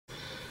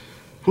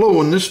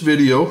Hello, in this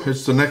video,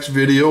 it's the next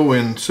video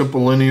in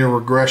simple linear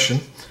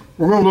regression.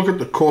 We're going to look at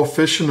the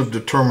coefficient of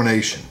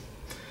determination.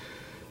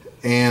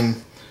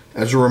 And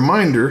as a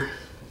reminder,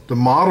 the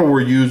model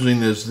we're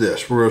using is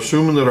this. We're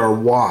assuming that our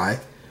y,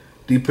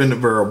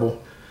 dependent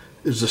variable,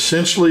 is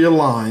essentially a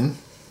line,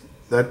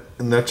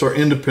 and that's our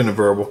independent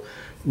variable,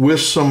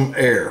 with some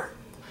error.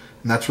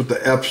 And that's what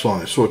the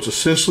epsilon is. So it's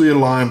essentially a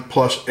line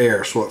plus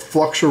error. So it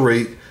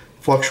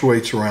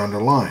fluctuates around a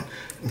line.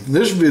 In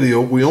this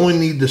video, we only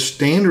need the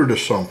standard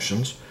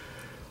assumptions,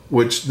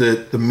 which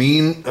that the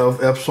mean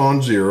of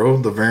epsilon 0,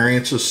 the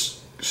variance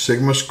is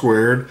sigma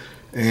squared,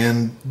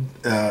 and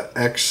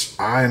xi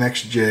and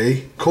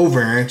xj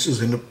covariance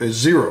is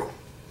 0.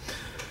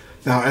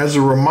 Now, as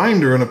a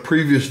reminder, in a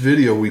previous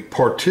video, we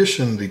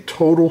partitioned the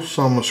total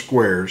sum of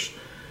squares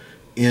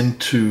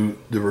into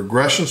the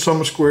regression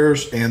sum of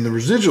squares and the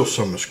residual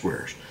sum of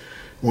squares.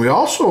 We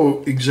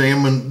also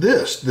examined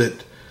this,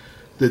 that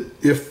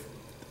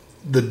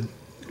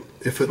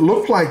if it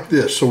looked like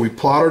this, so we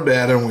plot our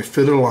data and we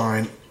fit a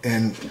line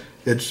and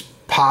it's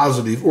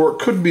positive, or it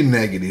could be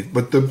negative,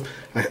 but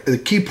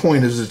the key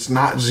point is it's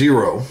not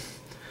 0.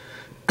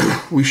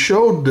 We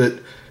showed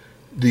that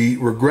the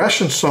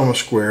regression sum of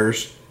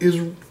squares is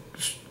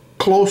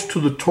close to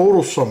the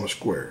total sum of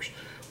squares,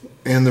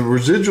 and the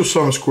residual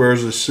sum of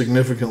squares is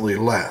significantly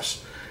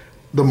less.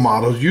 The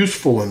model is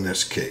useful in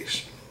this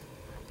case.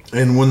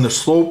 And when the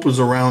slope is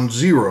around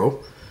 0,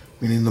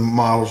 meaning the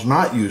model is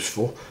not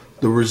useful,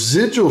 the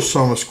residual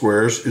sum of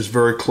squares is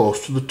very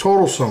close to the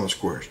total sum of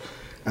squares.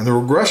 And the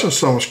regression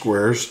sum of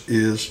squares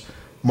is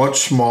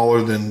much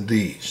smaller than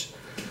these.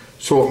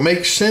 So it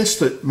makes sense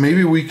that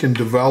maybe we can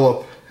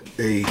develop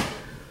a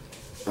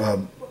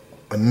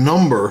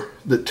number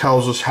that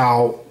tells us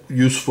how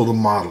useful the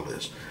model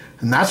is.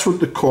 And that's what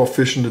the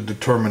coefficient of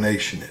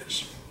determination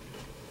is.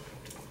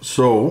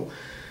 So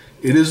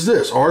it is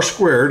this. R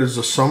squared is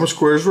the sum of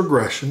squares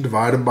regression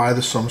divided by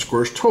the sum of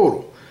squares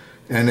total.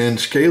 And in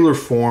scalar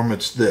form,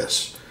 it's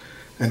this.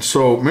 And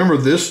so remember,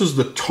 this is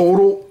the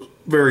total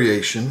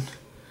variation,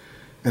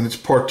 and it's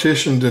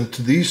partitioned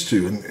into these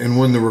two. And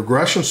when the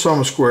regression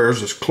sum of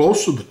squares is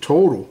close to the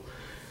total,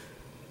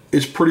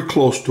 it's pretty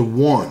close to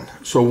 1.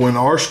 So when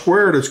R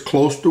squared is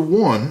close to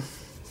 1,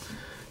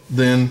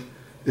 then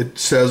it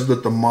says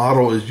that the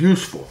model is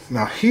useful.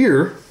 Now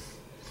here,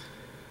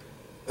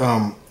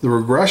 the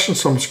regression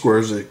sum of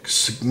squares is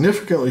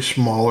significantly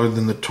smaller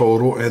than the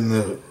total and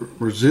the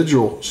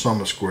residual sum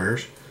of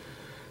squares,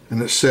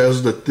 and it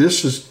says that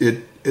this is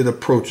it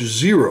approaches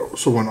 0.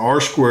 So when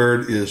R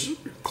squared is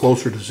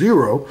closer to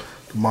 0,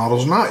 the model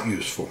is not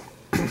useful.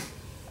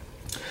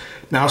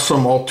 Now,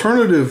 some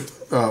alternative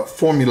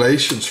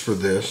formulations for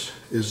this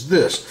is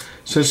this.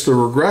 Since the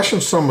regression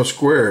sum of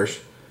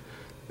squares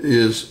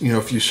is,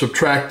 if you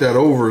subtract that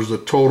over as the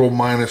total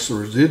minus the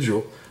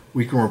residual,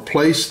 we can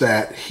replace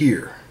that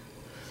here.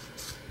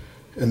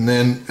 And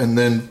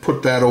then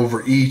put that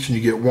over each, and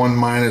you get 1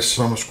 minus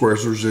sum of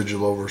squares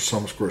residual over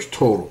sum of squares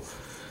total.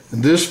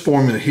 And this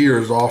formula here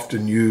is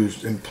often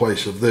used in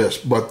place of this,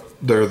 but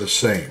they're the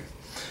same.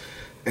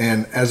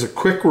 And as a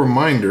quick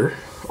reminder,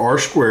 R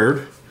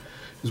squared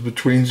is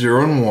between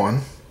 0 and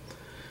 1,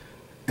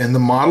 and the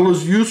model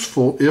is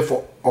useful if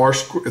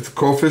the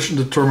coefficient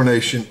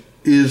determination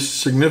is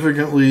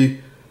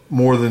significantly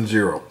more than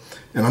 0.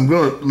 And I'm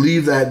going to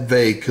leave that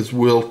vague because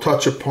we'll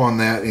touch upon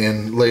that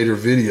in later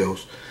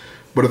videos.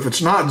 But if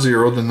it's not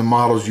 0, then the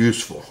model is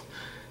useful.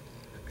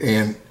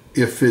 And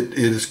if it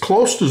is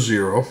close to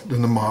 0,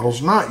 then the model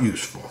is not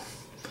useful.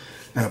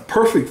 And a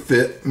perfect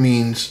fit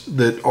means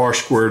that R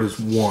squared is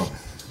 1.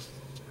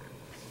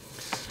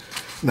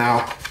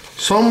 Now,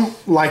 some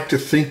like to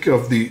think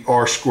of the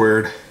R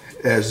squared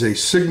as a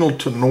signal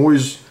to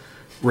noise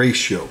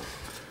ratio.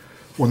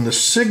 When the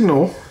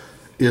signal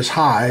is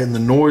high and the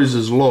noise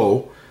is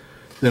low,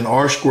 then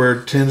R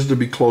squared tends to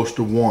be close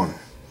to 1.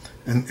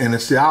 And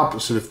it's the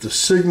opposite. If the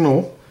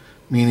signal,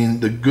 meaning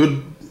the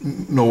good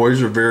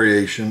noise or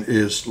variation,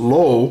 is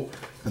low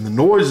and the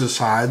noise is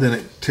high, then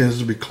it tends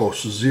to be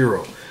close to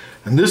 0.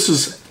 And this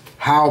is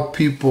how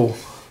people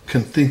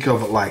can think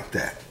of it like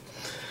that.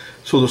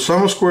 So the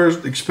sum of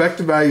squares, the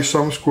expected value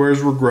sum of squares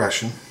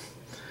regression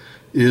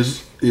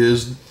is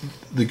the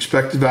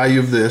expected value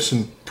of this.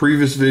 In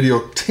previous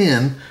video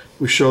 10,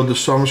 we showed the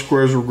sum of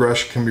squares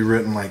regression can be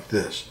written like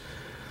this.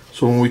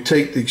 So when we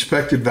take the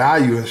expected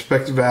value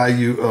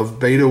of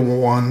beta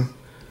 1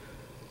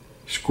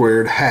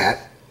 squared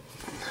hat,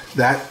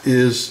 that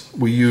is,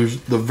 we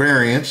use the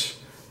variance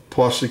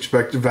plus the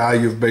expected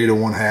value of beta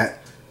 1 hat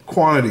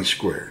quantity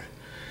squared.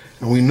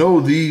 And we know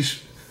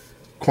these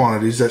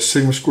quantities, that's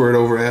sigma squared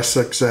over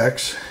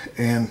sxx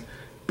and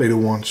beta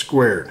 1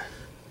 squared.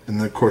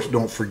 And then, of course,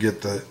 don't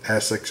forget the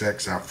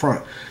sxx out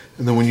front.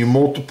 And then when you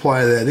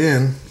multiply that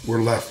in,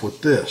 we're left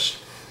with this.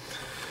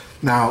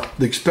 Now,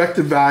 the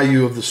expected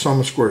value of the sum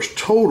of squares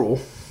total,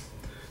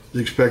 the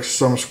expected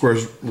sum of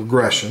squares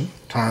regression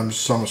times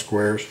sum of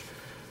squares,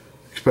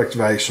 expected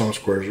value sum of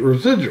squares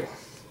residual.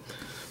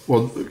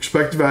 Well, the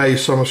expected value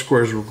sum of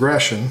squares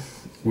regression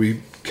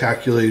we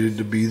calculated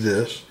to be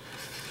this,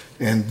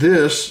 And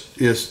this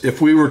is,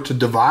 if we were to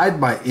divide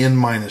by n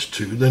minus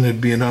 2, then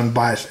it'd be an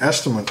unbiased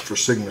estimate for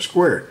sigma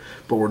squared.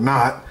 But we're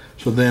not,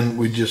 so then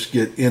we just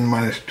get n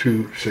minus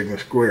 2 sigma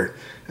squared.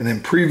 And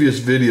in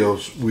previous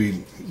videos,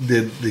 we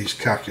did these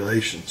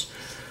calculations.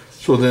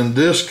 So then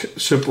this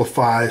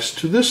simplifies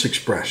to this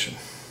expression.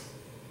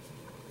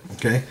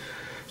 Okay,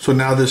 so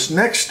now this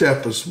next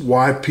step is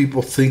why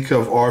people think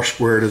of R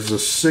squared as a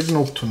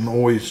signal to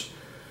noise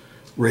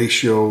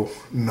ratio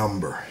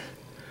number.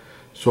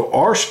 So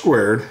R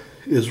squared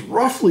is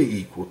roughly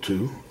equal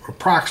to,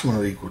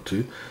 approximately equal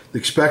to, the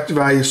expected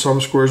value of sum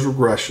of squares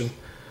regression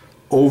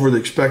over the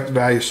expected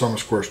value of sum of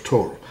squares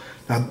total.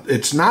 Now,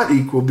 it's not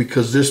equal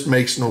because this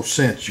makes no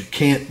sense. You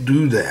can't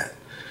do that.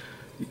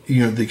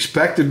 You know, the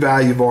expected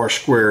value of R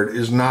squared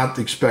is not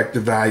the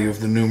expected value of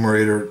the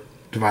numerator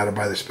divided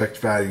by the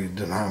expected value of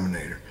the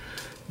denominator.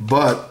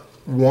 But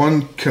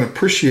one can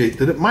appreciate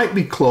that it might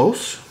be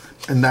close,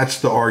 and that's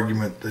the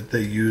argument that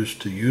they use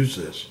to use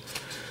this.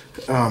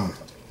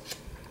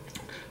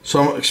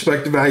 Some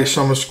expected value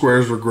sum of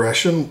squares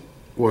regression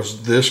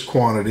was this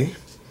quantity.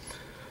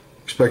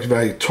 Expected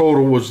value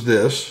total was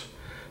this.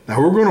 Now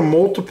we're going to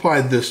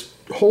multiply this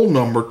whole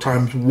number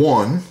times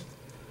 1,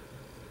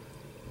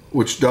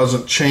 which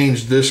doesn't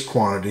change this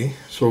quantity.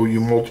 So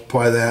you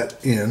multiply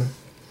that in,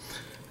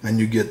 and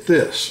you get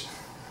this,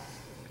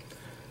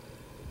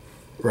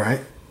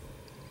 right?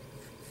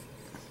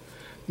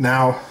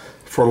 Now,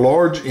 for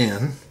large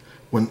n,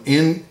 when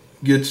n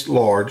gets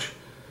large,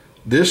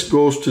 this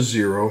goes to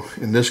 0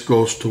 and this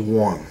goes to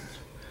 1.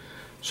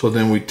 So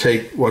then we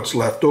take what's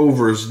left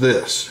over is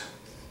this,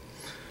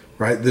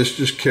 right? This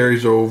just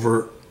carries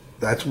over.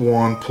 That's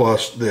 1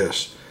 plus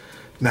this.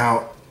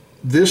 Now,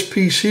 this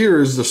piece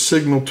here is the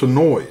signal to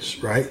noise,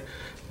 right?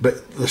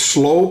 But the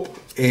slope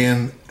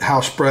and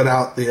how spread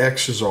out the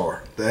x's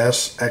are, the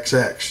s,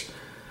 xx.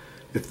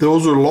 If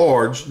those are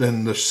large,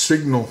 then the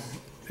signal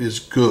is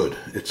good.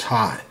 It's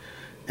high.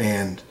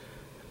 And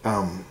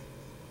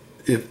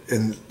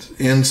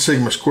n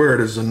sigma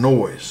squared is the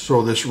noise,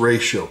 so this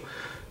ratio.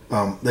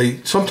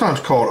 They sometimes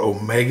call it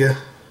omega,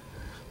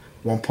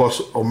 1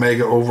 plus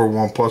omega over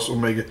 1 plus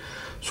omega.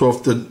 So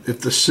if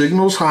the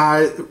signal's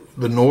high,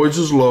 the noise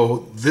is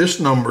low, this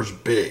number's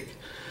big.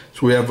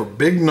 So we have a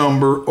big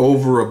number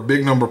over a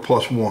big number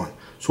plus 1.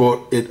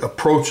 So it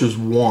approaches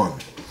 1.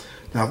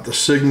 Now if the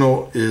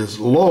signal is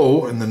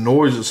low and the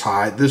noise is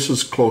high, this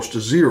is close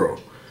to 0,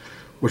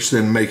 which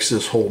then makes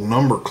this whole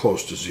number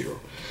close to 0.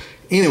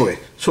 Anyway,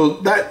 so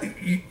that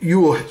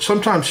you will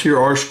sometimes hear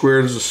R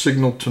squared as a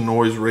signal to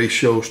noise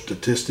ratio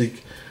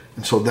statistic,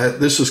 and so that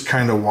this is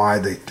kind of why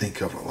they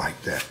think of it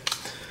like that.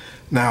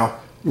 Now,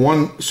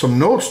 some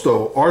notes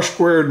though: R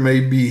squared may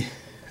be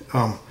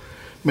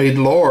made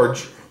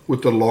large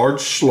with a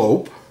large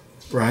slope,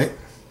 right,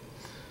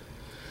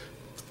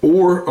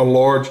 or a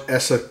large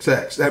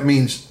SXX. That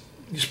means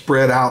you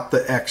spread out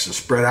the x's,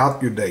 spread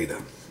out your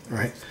data,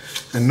 right?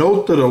 And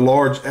note that a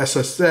large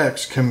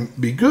SSX can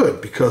be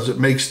good because it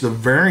makes the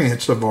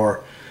variance of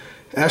our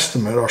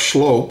estimate, our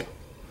slope,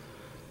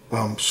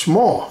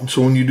 small. And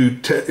so when you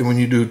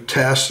do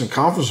tests and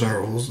confidence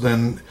intervals,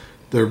 then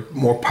they're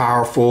more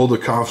powerful. The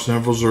confidence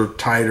intervals are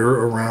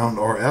tighter around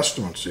our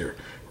estimates here,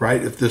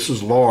 right? If this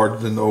is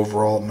large, then the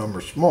overall number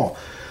is small.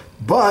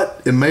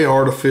 But it may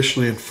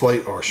artificially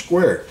inflate R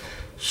squared.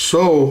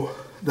 So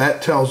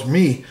that tells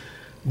me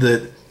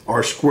that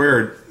R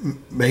squared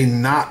may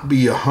not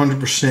be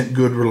 100%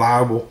 good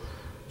reliable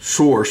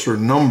source or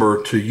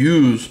number to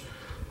use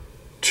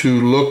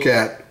to look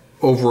at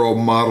overall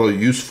model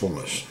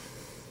usefulness.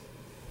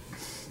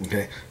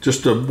 Okay,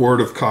 just a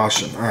word of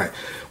caution. All right,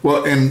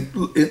 well, in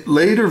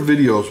later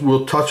videos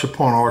we'll touch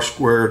upon R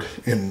squared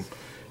in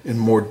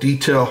more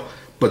detail,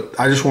 but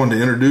I just wanted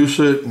to introduce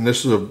it, and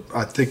this is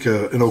I think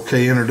an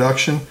okay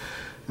introduction.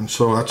 And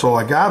so that's all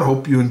I got.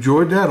 Hope you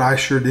enjoyed that. I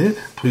sure did.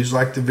 Please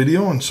like the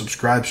video and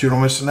subscribe so you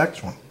don't miss the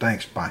next one.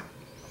 Thanks. Bye.